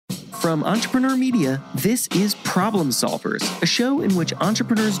From Entrepreneur Media, this is Problem Solvers, a show in which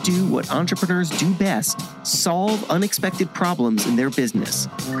entrepreneurs do what entrepreneurs do best: solve unexpected problems in their business.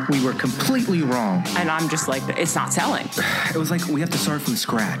 We were completely wrong. And I'm just like, it's not selling. It was like we have to start from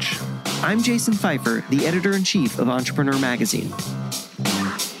scratch. I'm Jason Pfeiffer, the editor-in-chief of Entrepreneur Magazine.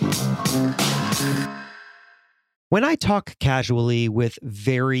 When I talk casually with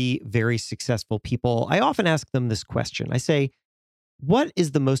very, very successful people, I often ask them this question. I say, what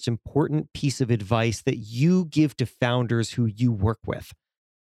is the most important piece of advice that you give to founders who you work with?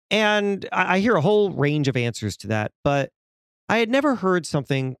 And I hear a whole range of answers to that, but I had never heard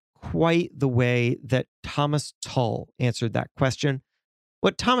something quite the way that Thomas Tull answered that question.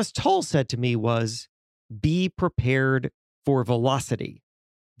 What Thomas Tull said to me was, be prepared for velocity.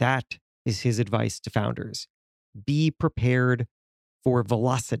 That is his advice to founders. Be prepared for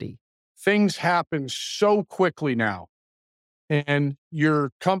velocity. Things happen so quickly now. And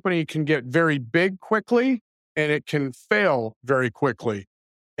your company can get very big quickly, and it can fail very quickly.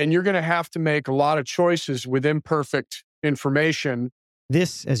 And you're going to have to make a lot of choices with imperfect information.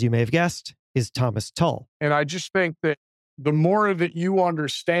 This, as you may have guessed, is Thomas Tull. And I just think that the more that you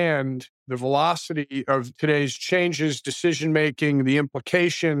understand the velocity of today's changes, decision-making, the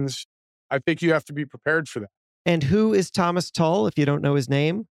implications, I think you have to be prepared for that. And who is Thomas Tull, if you don't know his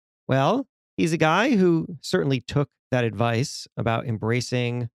name? Well, he's a guy who certainly took that advice about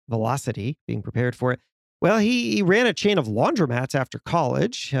embracing velocity, being prepared for it. Well, he ran a chain of laundromats after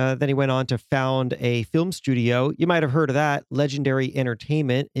college. Then he went on to found a film studio. You might have heard of that, Legendary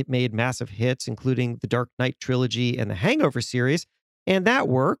Entertainment. It made massive hits, including the Dark Knight trilogy and the Hangover series. And that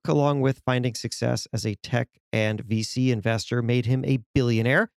work, along with finding success as a tech and VC investor, made him a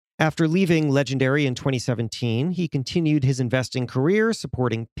billionaire. After leaving Legendary in 2017, he continued his investing career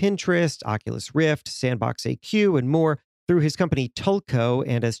supporting Pinterest, Oculus Rift, Sandbox AQ, and more through his company Tullco,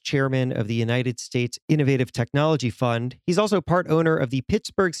 and as chairman of the United States Innovative Technology Fund. He's also part owner of the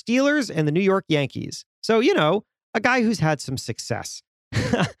Pittsburgh Steelers and the New York Yankees. So, a guy who's had some success.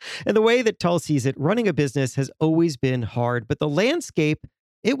 And the way that Tull sees it, running a business has always been hard, but the landscape,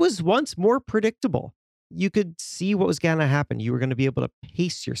 it was once more predictable. You could see what was going to happen. You were going to be able to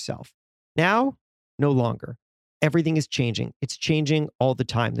pace yourself. Now, no longer. Everything is changing. It's changing all the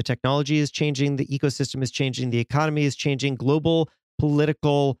time. The technology is changing. The ecosystem is changing. The economy is changing. Global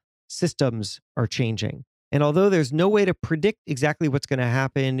political systems are changing. And although there's no way to predict exactly what's going to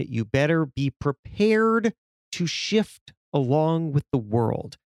happen, you better be prepared to shift along with the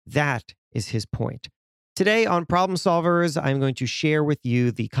world. That is his point. Today on Problem Solvers, I'm going to share with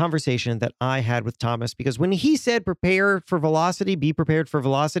you the conversation that I had with Thomas, because when he said prepare for velocity, be prepared for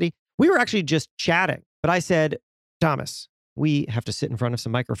velocity, we were actually just chatting. But I said, Thomas, we have to sit in front of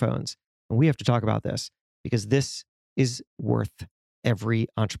some microphones and we have to talk about this, because this is worth every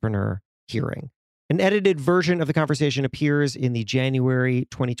entrepreneur hearing. An edited version of the conversation appears in the January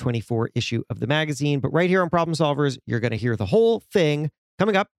 2024 issue of the magazine. But right here on Problem Solvers, you're going to hear the whole thing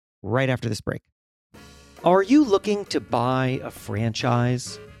coming up right after this break. Are you looking to buy a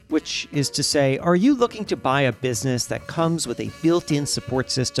franchise? Which is to say, are you looking to buy a business that comes with a built-in support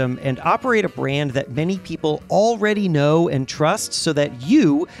system and operate a brand that many people already know and trust so that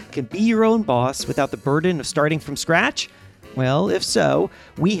you can be your own boss without the burden of starting from scratch? Well, if so,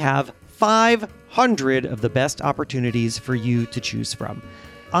 we have 500 of the best opportunities for you to choose from.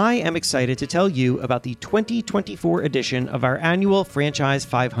 I am excited to tell you about the 2024 edition of our annual Franchise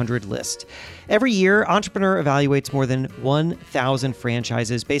 500 list. Every year, Entrepreneur evaluates more than 1,000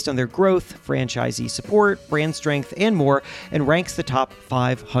 franchises based on their growth, franchisee support, brand strength, and more, and ranks the top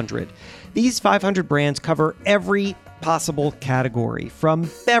 500. These 500 brands cover every possible category, from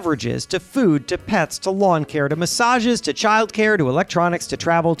beverages to food to pets to lawn care to massages to childcare to electronics to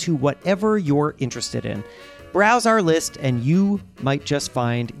travel to whatever you're interested in. Browse our list and you might just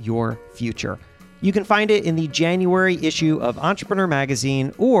find your future. You can find it in the January issue of Entrepreneur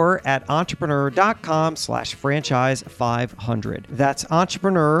Magazine or at entrepreneur.com/franchise500. That's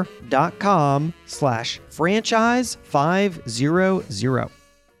entrepreneur.com/franchise500.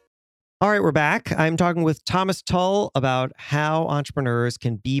 All right, we're back. I'm talking with Thomas Tull about how entrepreneurs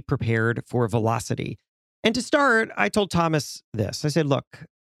can be prepared for velocity. And to start, I told Thomas this. I said, look,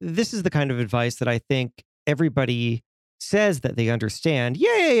 this is the kind of advice that I think everybody says that they understand.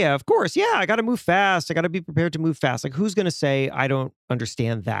 Yeah, of course. Yeah, I got to move fast. I got to be prepared to move fast. Like, who's going to say I don't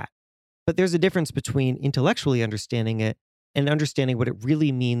understand that? But there's a difference between intellectually understanding it and understanding what it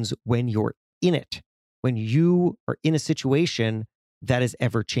really means when you're in it, when you are in a situation that is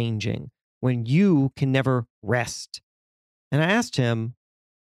ever changing, when you can never rest. And I asked him,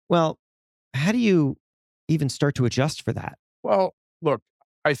 well, how do you even start to adjust for that? Well, look,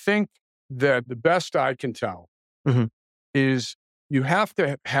 I think that the best I can tell Mhm. is you have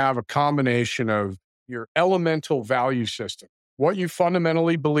to have a combination of your elemental value system, what you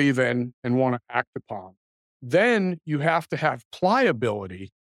fundamentally believe in and want to act upon. Then you have to have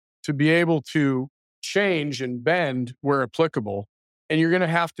pliability to be able to change and bend where applicable. And you're going to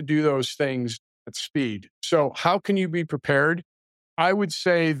have to do those things at speed. So, how can you be prepared? I would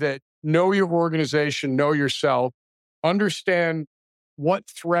say that know your organization, know yourself, understand what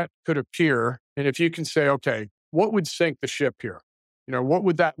threat could appear. And if you can say, okay, what would sink the ship here? What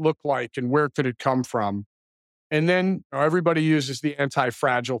would that look like and where could it come from? And then everybody uses the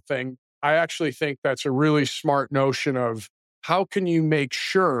anti-fragile thing. I actually think that's a really smart notion of how can you make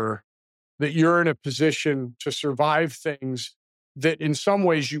sure that you're in a position to survive things that in some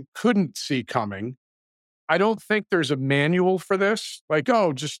ways you couldn't see coming. I don't think there's a manual for this. Like,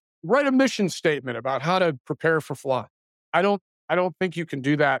 oh, just write a mission statement about how to prepare for flight. I don't I don't think you can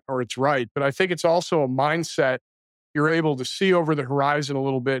do that or it's right, but I think it's also a mindset you're able to see over the horizon a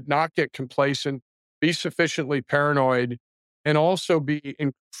little bit, not get complacent, be sufficiently paranoid, and also be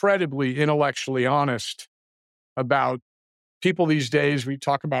incredibly intellectually honest about people these days. We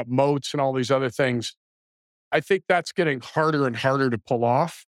talk about moats and all these other things. I think that's getting harder and harder to pull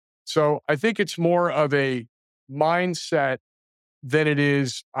off. So I think it's more of a mindset than it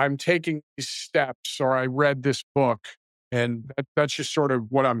is, I'm taking these steps or I read this book. And that's just sort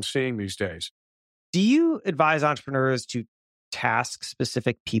of what I'm seeing these days. Do you advise entrepreneurs to task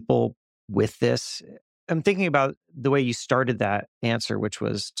specific people with this? I'm thinking about the way you started that answer, which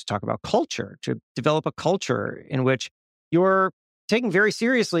was to talk about culture, to develop a culture in which you're taking very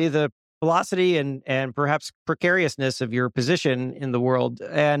seriously the velocity and perhaps precariousness of your position in the world.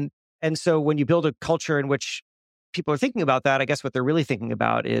 And so when you build a culture in which people are thinking about that, I guess what they're really thinking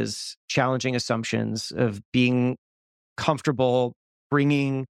about is challenging assumptions, of being comfortable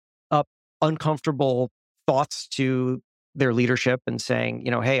bringing up uncomfortable thoughts to their leadership and saying,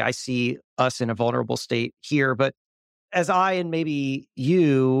 hey, I see us in a vulnerable state here. But as I and maybe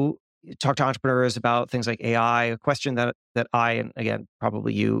you talk to entrepreneurs about things like AI, a question that I, and again,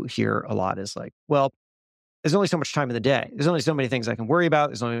 probably you hear a lot is like, well, there's only so much time in the day. There's only so many things I can worry about.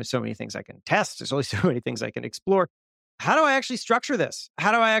 There's only so many things I can test. There's only so many things I can explore. How do I actually structure this?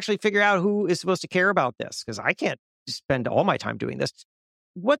 How do I actually figure out who is supposed to care about this? Because I can't spend all my time doing this.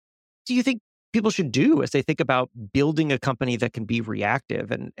 What do you think people should do as they think about building a company that can be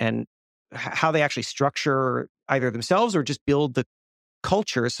reactive, and how they actually structure either themselves or just build the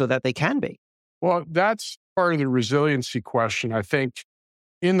culture so that they can be? Well, that's part of the resiliency question. I think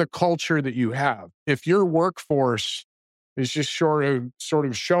in the culture that you have, if your workforce is just sort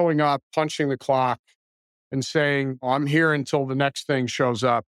of showing up, punching the clock and saying, "Oh, I'm here until the next thing shows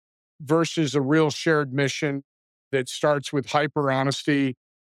up," versus a real shared mission that starts with hyper honesty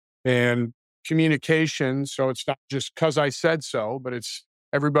and communication. So it's not just because I said so, but it's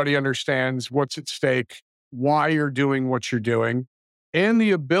everybody understands what's at stake, why you're doing what you're doing, and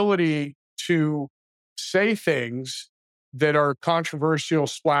the ability to say things that are controversial,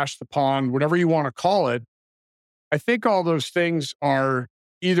 splash the pond, whatever you want to call it. I think all those things are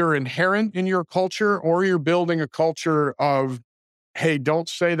either inherent in your culture or you're building a culture of, hey, don't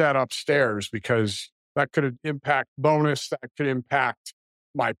say that upstairs because that could impact bonus, that could impact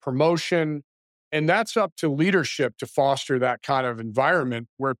my promotion. And that's up to leadership to foster that kind of environment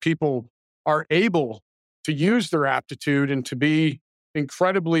where people are able to use their aptitude and to be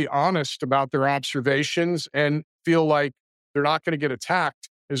incredibly honest about their observations and feel like they're not going to get attacked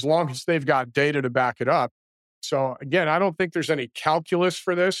as long as they've got data to back it up. So again, I don't think there's any calculus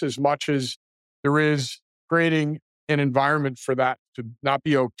for this as much as there is creating an environment for that to not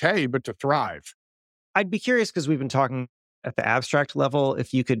be okay, but to thrive. I'd be curious, because we've been talking at the abstract level,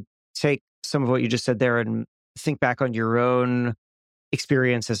 if you could take some of what you just said there and think back on your own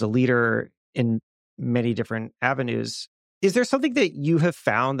experience as a leader in many different avenues. Is there something that you have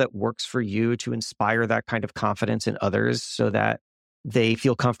found that works for you to inspire that kind of confidence in others so that they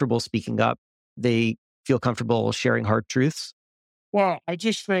feel comfortable speaking up? They feel comfortable sharing hard truths? Well, I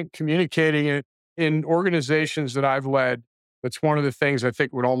just think communicating it in organizations that I've led, that's one of the things I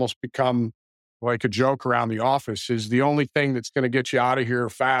think would almost become like a joke around the office is the only thing that's going to get you out of here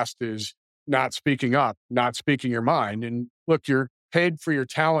fast is not speaking up, not speaking your mind. And look, you're paid for your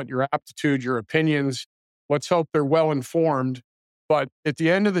talent, your aptitude, your opinions. Let's hope they're well informed. But at the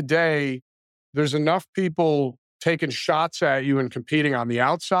end of the day, there's enough people taking shots at you and competing on the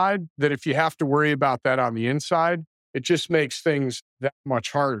outside that if you have to worry about that on the inside, it just makes things that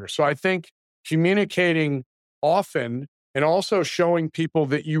much harder. So I think communicating often and also showing people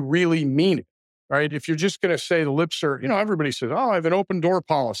that you really mean it. right? If you're just going to say the lip service, everybody says, oh, I have an open door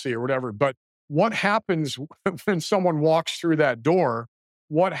policy or whatever. But what happens when someone walks through that door?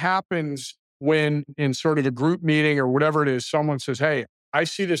 What happens when in sort of the group meeting or whatever it is, someone says, hey, I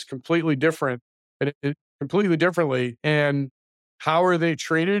see this completely different and completely differently. And how are they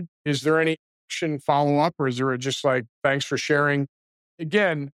treated? Is there any action follow up, or is there just like, thanks for sharing?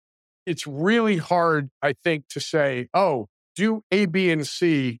 Again, it's really hard, I think, to say, oh, do A, B, and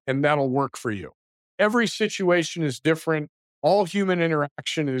C, and that'll work for you. Every situation is different. All human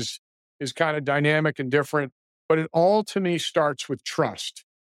interaction is kind of dynamic and different, but it all to me starts with trust.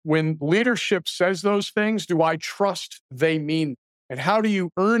 When leadership says those things, do I trust they mean? And how do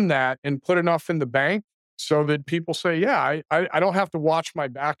you earn that and put enough in the bank so that people say, yeah, I don't have to watch my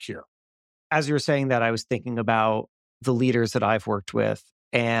back here? As you were saying that, I was thinking about the leaders that I've worked with,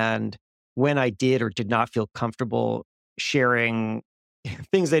 and when I did or did not feel comfortable sharing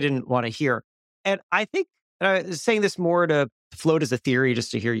things they didn't want to hear. And I think, and I was saying this more to float as a theory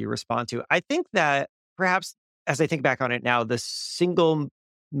just to hear you respond to, I think that perhaps as I think back on it now, the single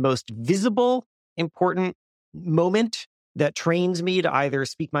most visible, important moment that trains me to either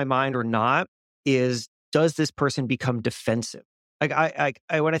speak my mind or not is, does this person become defensive? Like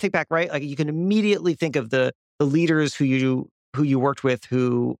I when I think back, right, like you can immediately think of the leaders who you worked with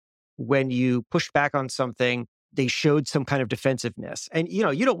who, when you pushed back on something, they showed some kind of defensiveness. And you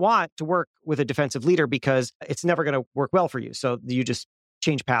don't want to work with a defensive leader because it's never going to work well for you. So you just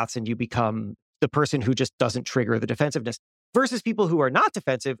change paths and you become the person who just doesn't trigger the defensiveness. Versus people who are not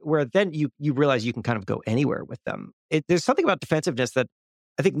defensive, where then you realize you can kind of go anywhere with them. There's something about defensiveness that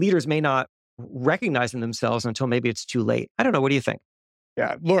I think leaders may not recognize in themselves until maybe it's too late. I don't know. What do you think?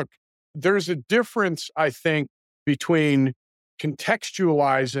 Yeah, look, there's a difference, I think, between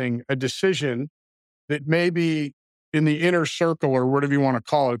contextualizing a decision that may be in the inner circle or whatever you want to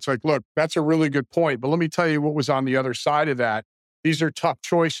call it. It's like, look, that's a really good point, but let me tell you what was on the other side of that. These are tough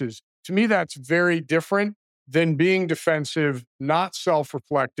choices. To me, that's very different than being defensive, not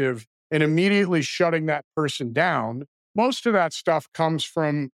self-reflective, and immediately shutting that person down. Most of that stuff comes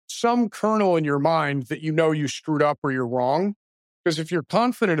from some kernel in your mind that you screwed up or you're wrong. Because if you're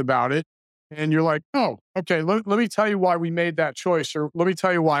confident about it and you're like, oh, okay, let me tell you why we made that choice, or let me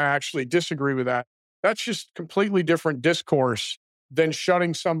tell you why I actually disagree with that. That's just completely different discourse than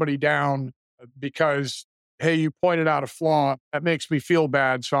shutting somebody down because, hey, you pointed out a flaw. That makes me feel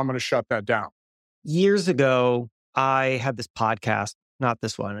bad, so I'm going to shut that down. Years ago, I had this podcast, not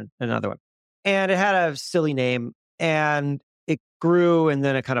this one, another one. And it had a silly name and it grew and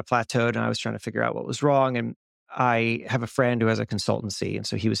then it kind of plateaued and I was trying to figure out what was wrong. And I have a friend who has a consultancy. And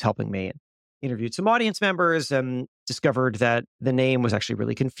so he was helping me and interviewed some audience members and discovered that the name was actually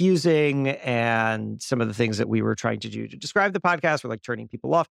really confusing. And some of the things that we were trying to do to describe the podcast were like turning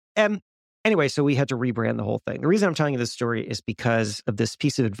people off. And anyway, so we had to rebrand the whole thing. The reason I'm telling you this story is because of this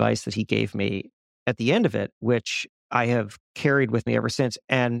piece of advice that he gave me at the end of it, which I have carried with me ever since.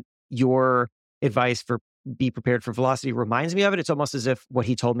 And your advice for be prepared for velocity reminds me of it. It's almost as if what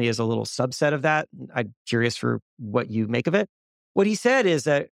he told me is a little subset of that. I'm curious for what you make of it. What he said is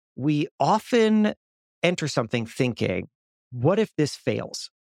that we often enter something thinking, what if this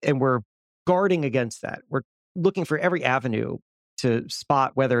fails? And we're guarding against that. We're looking for every avenue to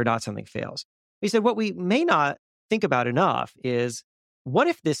spot whether or not something fails. He said, what we may not think about enough is, what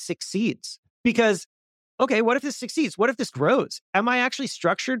if this succeeds? Because, okay, what if this succeeds? What if this grows? Am I actually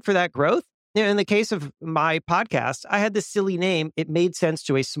structured for that growth? In the case of my podcast, I had this silly name. It made sense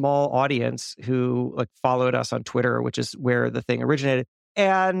to a small audience who followed us on Twitter, which is where the thing originated.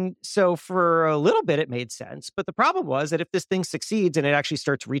 And so for a little bit, it made sense. But the problem was that if this thing succeeds and it actually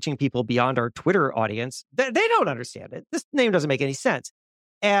starts reaching people beyond our Twitter audience, they don't understand it. This name doesn't make any sense.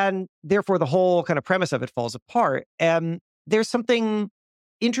 And therefore, the whole kind of premise of it falls apart. And there's something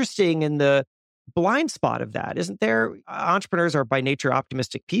interesting in the blind spot of that, isn't there? Entrepreneurs are by nature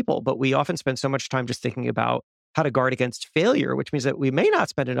optimistic people, but we often spend so much time just thinking about how to guard against failure, which means that we may not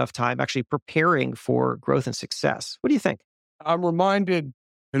spend enough time actually preparing for growth and success. What do you think? I'm reminded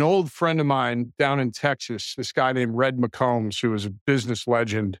an old friend of mine down in Texas, this guy named Red McCombs, who was a business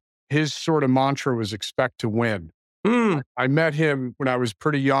legend. His sort of mantra was expect to win. I met him when I was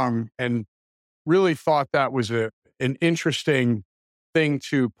pretty young and really thought that was an interesting thing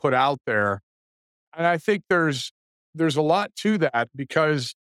to put out there. And I think there's a lot to that,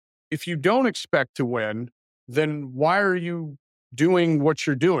 because if you don't expect to win, then why are you doing what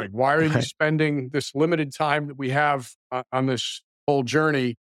you're doing? Why are you spending this limited time that we have on this whole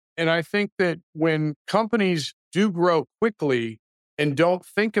journey? And I think that when companies do grow quickly and don't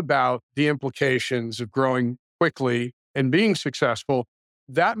think about the implications of growing quickly and being successful,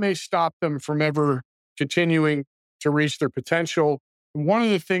 that may stop them from ever continuing to reach their potential. One of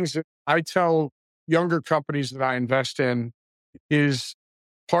the things that I tell younger companies that I invest in is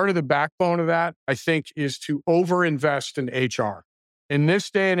part of the backbone of that, I think, is to overinvest in HR. In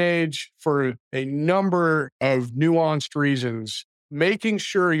this day and age, for a number of nuanced reasons, making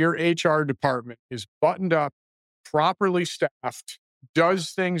sure your HR department is buttoned up, properly staffed,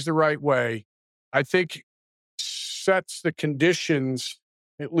 does things the right way, I think sets the conditions,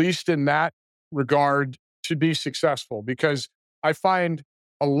 at least in that regard, to be successful. Because I find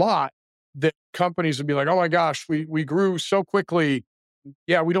a lot that companies would be like, oh my gosh, we grew so quickly.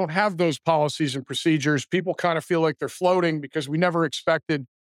 Yeah, we don't have those policies and procedures. People kind of feel like they're floating because we never expected.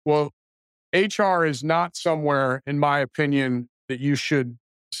 Well, HR is not somewhere, in my opinion, that you should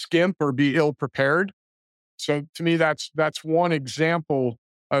skimp or be ill prepared. So to me, that's one example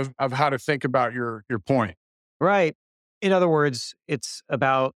of how to think about your point. Right. In other words, it's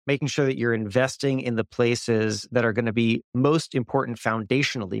about making sure that you're investing in the places that are going to be most important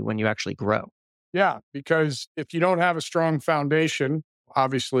foundationally when you actually grow. Yeah, because if you don't have a strong foundation,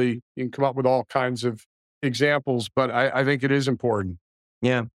 obviously you can come up with all kinds of examples, but I think it is important.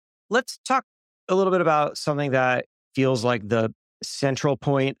 Yeah. Let's talk a little bit about something that feels like the central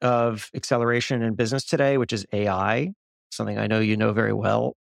point of acceleration in business today, which is AI, something I know you know very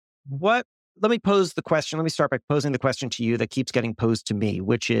well. Let me pose the question. Let me start by posing the question to you that keeps getting posed to me,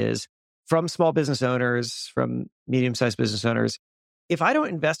 which is from small business owners, from medium-sized business owners, if I don't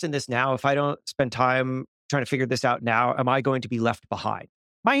invest in this now, if I don't spend time trying to figure this out now, am I going to be left behind?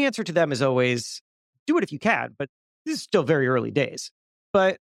 My answer to them is always do it if you can, but this is still very early days.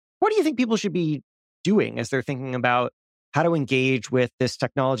 But what do you think people should be doing as they're thinking about how to engage with this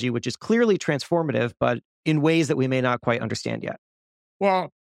technology, which is clearly transformative, but in ways that we may not quite understand yet?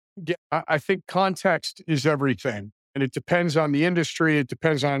 Well, yeah, I think context is everything. And it depends on the industry. It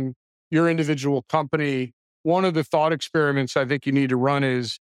depends on your individual company. One of the thought experiments I think you need to run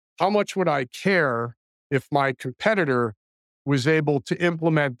is how much would I care if my competitor was able to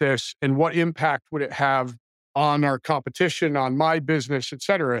implement this and what impact would it have on our competition, on my business, et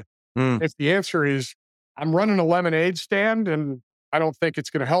cetera? If the answer is I'm running a lemonade stand and I don't think it's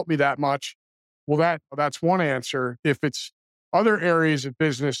going to help me that much, well, that's one answer. If it's other areas of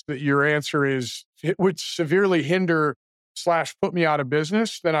business that your answer is it would severely hinder / put me out of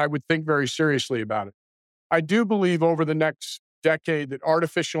business, then I would think very seriously about it. I do believe over the next decade that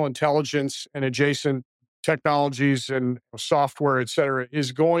artificial intelligence and adjacent technologies and software, et cetera,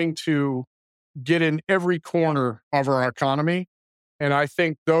 is going to get in every corner of our economy. And I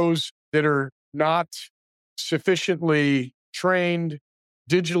think those that are not sufficiently trained,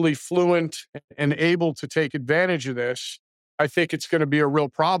 digitally fluent, and able to take advantage of this, I think it's going to be a real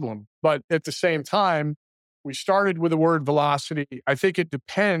problem. But at the same time, we started with the word velocity. I think it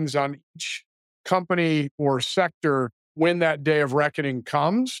depends on each company or sector when that day of reckoning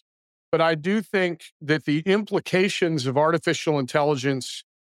comes. But I do think that the implications of artificial intelligence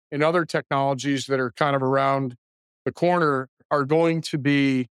and other technologies that are kind of around the corner are going to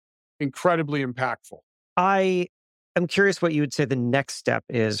be incredibly impactful. I am curious what you would say the next step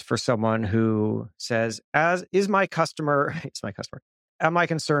is for someone who says, is my customer, it's my customer, am I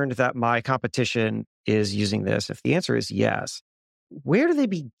concerned that my competition is using this? If the answer is yes, where do they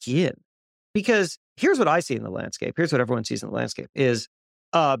begin? Because here's what I see in the landscape. Here's what everyone sees in the landscape is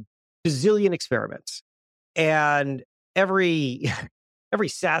a bazillion experiments. And every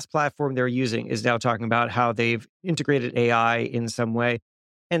SaaS platform they're using is now talking about how they've integrated AI in some way.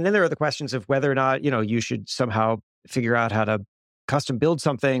 And then there are the questions of whether or not, you should somehow figure out how to custom build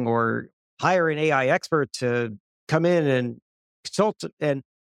something or hire an AI expert to come in and consult. And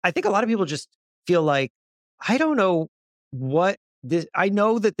I think a lot of people just feel like, I don't know what this, I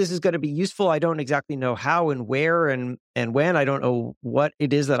know that this is going to be useful. I don't exactly know how and where and when. I don't know what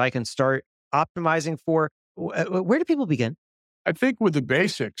it is that I can start optimizing for. Where do people begin? I think with the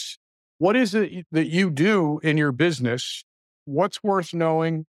basics, what is it that you do in your business? What's worth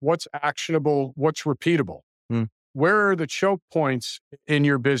knowing? What's actionable? What's repeatable? Where are the choke points in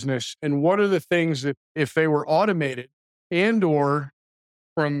your business? And what are the things that if they were automated and or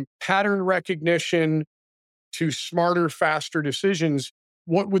from pattern recognition to smarter, faster decisions,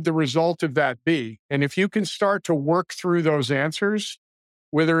 what would the result of that be? And if you can start to work through those answers,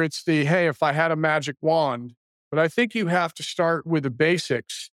 whether it's hey, if I had a magic wand, but I think you have to start with the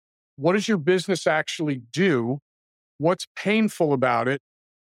basics. What does your business actually do? What's painful about it?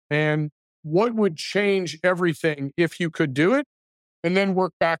 And what would change everything if you could do it? And then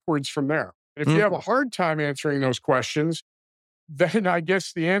work backwards from there. And if you have a hard time answering those questions, then I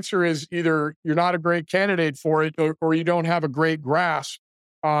guess the answer is either you're not a great candidate for it or you don't have a great grasp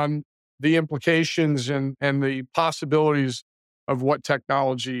on the implications and the possibilities of what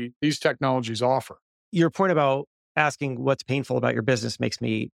these technologies offer. Your point about asking what's painful about your business makes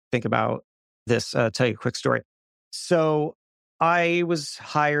me think about this. Tell you a quick story. So I was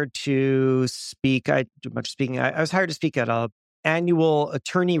hired to speak. I do much speaking. I was hired to speak at a annual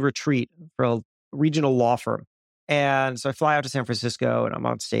attorney retreat for a regional law firm. And so I fly out to San Francisco and I'm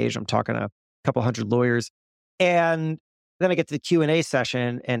on stage. I'm talking to a couple hundred lawyers. And then I get to the Q&A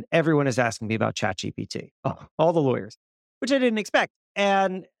session and everyone is asking me about ChatGPT. Oh, all the lawyers, which I didn't expect.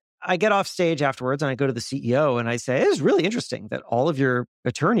 And I get off stage afterwards and I go to the CEO and I say, it's really interesting that all of your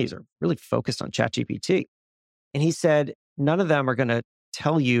attorneys are really focused on ChatGPT. And he said, none of them are going to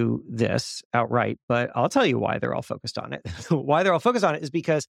tell you this outright, but I'll tell you why they're all focused on it. Why they're all focused on it is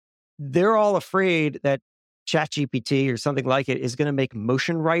because they're all afraid that ChatGPT or something like it is going to make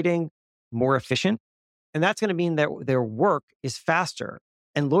motion writing more efficient. And that's going to mean that their work is faster.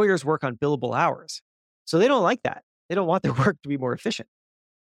 And lawyers work on billable hours. So they don't like that. They don't want their work to be more efficient.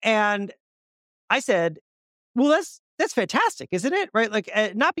 And I said, well, that's fantastic, isn't it? Right? Like,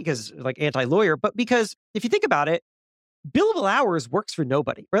 not because like anti-lawyer, but because if you think about it, billable hours works for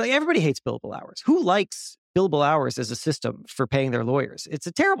nobody, right? Like everybody hates billable hours. Who likes billable hours as a system for paying their lawyers? It's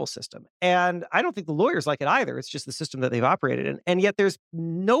a terrible system. And I don't think the lawyers like it either. It's just the system that they've operated in. And yet there's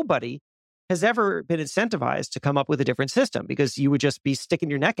nobody has ever been incentivized to come up with a different system because you would just be sticking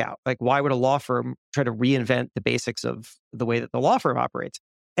your neck out. Like, why would a law firm try to reinvent the basics of the way that the law firm operates?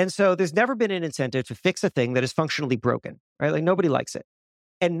 And so there's never been an incentive to fix a thing that is functionally broken, right? Like nobody likes it.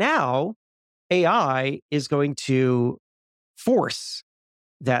 And now AI is going to force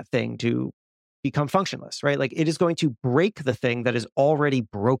that thing to become functionless, right? Like it is going to break the thing that is already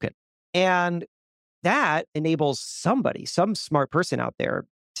broken. And that enables somebody, some smart person out there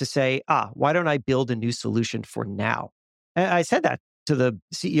to say, why don't I build a new solution for now? And I said that to the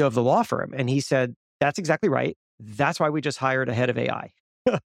CEO of the law firm. And he said, that's exactly right. That's why we just hired a head of AI.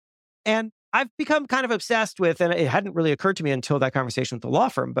 And I've become kind of obsessed with, and it hadn't really occurred to me until that conversation with the law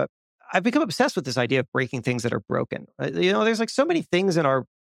firm, but I've become obsessed with this idea of breaking things that are broken. There's like so many things in our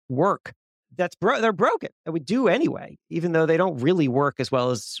work they're broken that we do anyway, even though they don't really work as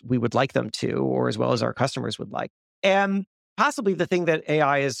well as we would like them to, or as well as our customers would like. And possibly the thing that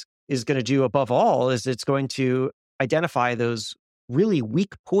AI is going to do above all is it's going to identify those really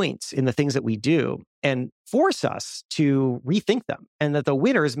weak points in the things that we do and force us to rethink them, and that the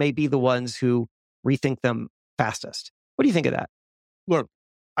winners may be the ones who rethink them fastest. What do you think of that? Look,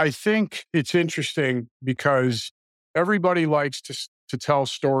 I think it's interesting because everybody likes to tell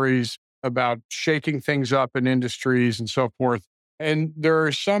stories about shaking things up in industries and so forth. And there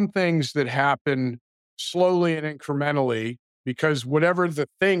are some things that happen slowly and incrementally because whatever the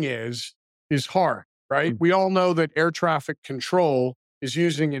thing is hard, right? We all know that air traffic control is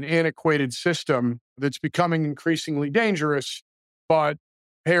using an antiquated system that's becoming increasingly dangerous. But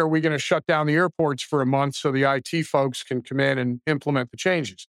hey, are we going to shut down the airports for a month so the IT folks can come in and implement the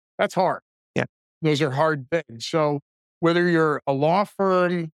changes? That's hard. Yeah. Those are hard things. So whether you're a law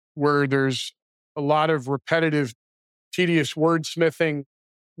firm where there's a lot of repetitive, tedious wordsmithing,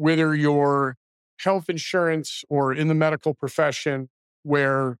 whether you're health insurance or in the medical profession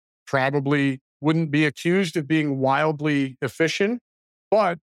where probably wouldn't be accused of being wildly efficient,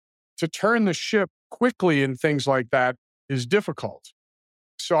 but to turn the ship quickly and things like that is difficult.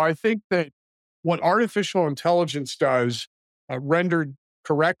 So I think that what artificial intelligence does, rendered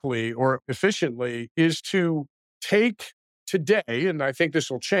correctly or efficiently, is to take today, and I think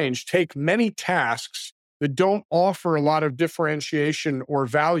this will change, take many tasks that don't offer a lot of differentiation or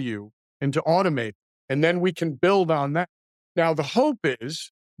value and to automate. And then we can build on that. Now, the hope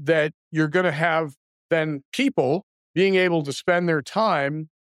is that you're going to have then people being able to spend their time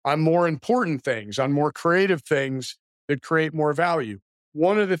on more important things, on more creative things that create more value.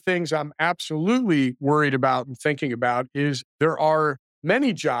 One of the things I'm absolutely worried about and thinking about is there are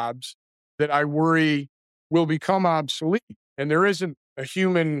many jobs that I worry will become obsolete. And there isn't a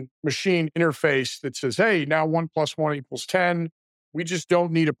human machine interface that says, hey, now 1 + 1 = 10. We just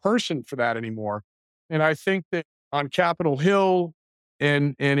don't need a person for that anymore. And I think that on Capitol Hill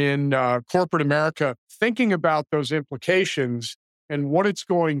and in corporate America, thinking about those implications and what it's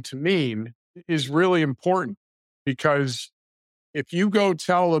going to mean is really important, because if you go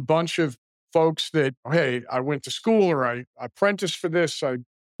tell a bunch of folks that, hey, I went to school or I apprenticed for this, I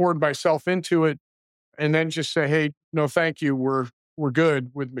poured myself into it, and then just say, hey, no, thank you, we're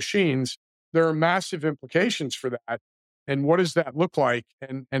good with machines, there are massive implications for that. And what does that look like?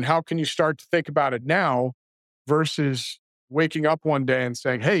 And how can you start to think about it now versus waking up one day and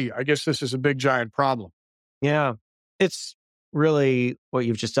saying, hey, I guess this is a big, giant problem? Yeah. It's really what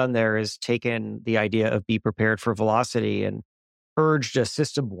you've just done there is taken the idea of be prepared for velocity and urged a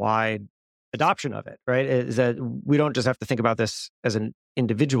system-wide adoption of it, right? Is that we don't just have to think about this as an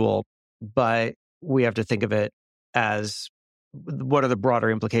individual, but we have to think of it as what are the broader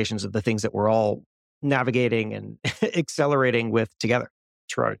implications of the things that we're all navigating and accelerating with together.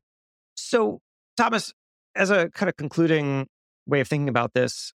 That's right. So, Thomas, as a kind of concluding way of thinking about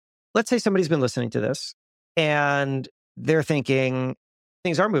this, let's say somebody's been listening to this and they're thinking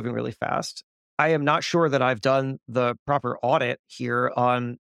things are moving really fast. I am not sure that I've done the proper audit here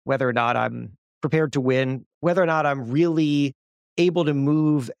on whether or not I'm prepared to win, whether or not I'm really able to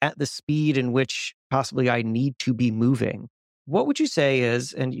move at the speed in which possibly I need to be moving. What would you say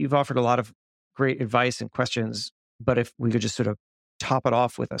is, and you've offered a lot of great advice and questions, but if we could just sort of top it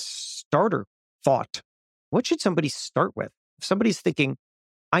off with a starter thought, what should somebody start with? If somebody's thinking,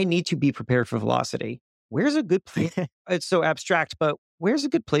 I need to be prepared for velocity, where's a good place? It's so abstract, but where's a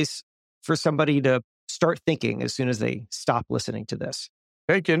good place for somebody to start thinking as soon as they stop listening to this?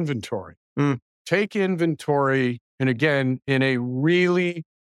 Take inventory. Take inventory. And again, in a really,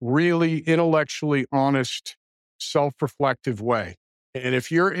 really intellectually honest, self-reflective way. And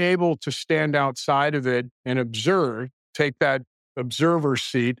if you're able to stand outside of it and observe, take that observer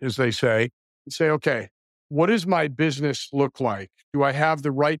seat, as they say, and say, okay, what does my business look like? Do I have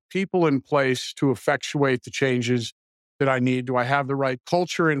the right people in place to effectuate the changes that I need? Do I have the right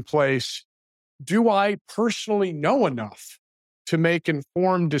culture in place? Do I personally know enough to make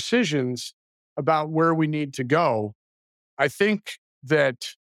informed decisions about where we need to go? I think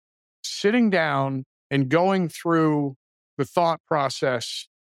that sitting down and going through the thought process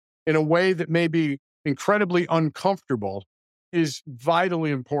in a way that may be incredibly uncomfortable is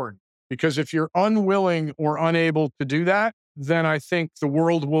vitally important. Because if you're unwilling or unable to do that, then I think the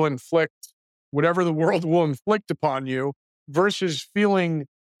world will inflict whatever the world will inflict upon you versus feeling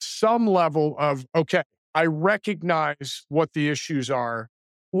some level of, okay, I recognize what the issues are,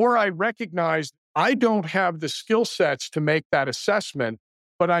 or I recognize I don't have the skill sets to make that assessment,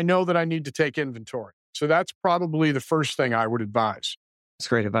 but I know that I need to take inventory. So that's probably the first thing I would advise. That's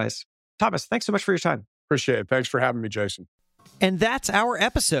great advice. Thomas, thanks so much for your time. Appreciate it. Thanks for having me, Jason. And that's our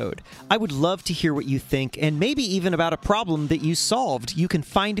episode. I would love to hear what you think and maybe even about a problem that you solved. You can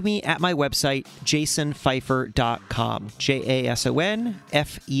find me at my website, jasonfeifer.com,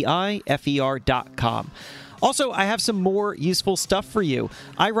 JASONFEIFER.com. Also, I have some more useful stuff for you.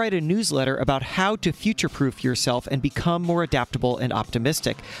 I write a newsletter about how to future-proof yourself and become more adaptable and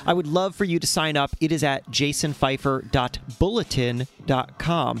optimistic. I would love for you to sign up. It is at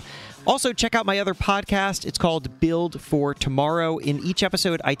jasonfeifer.bulletin.com. Also, check out my other podcast. It's called Build for Tomorrow. In each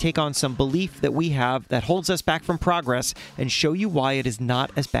episode, I take on some belief that we have that holds us back from progress and show you why it is not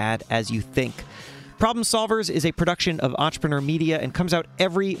as bad as you think. Problem Solvers is a production of Entrepreneur Media and comes out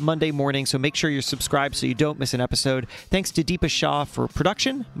every Monday morning, so make sure you're subscribed so you don't miss an episode. Thanks to Deepa Shah for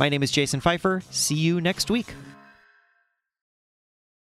production. My name is Jason Feifer. See you next week.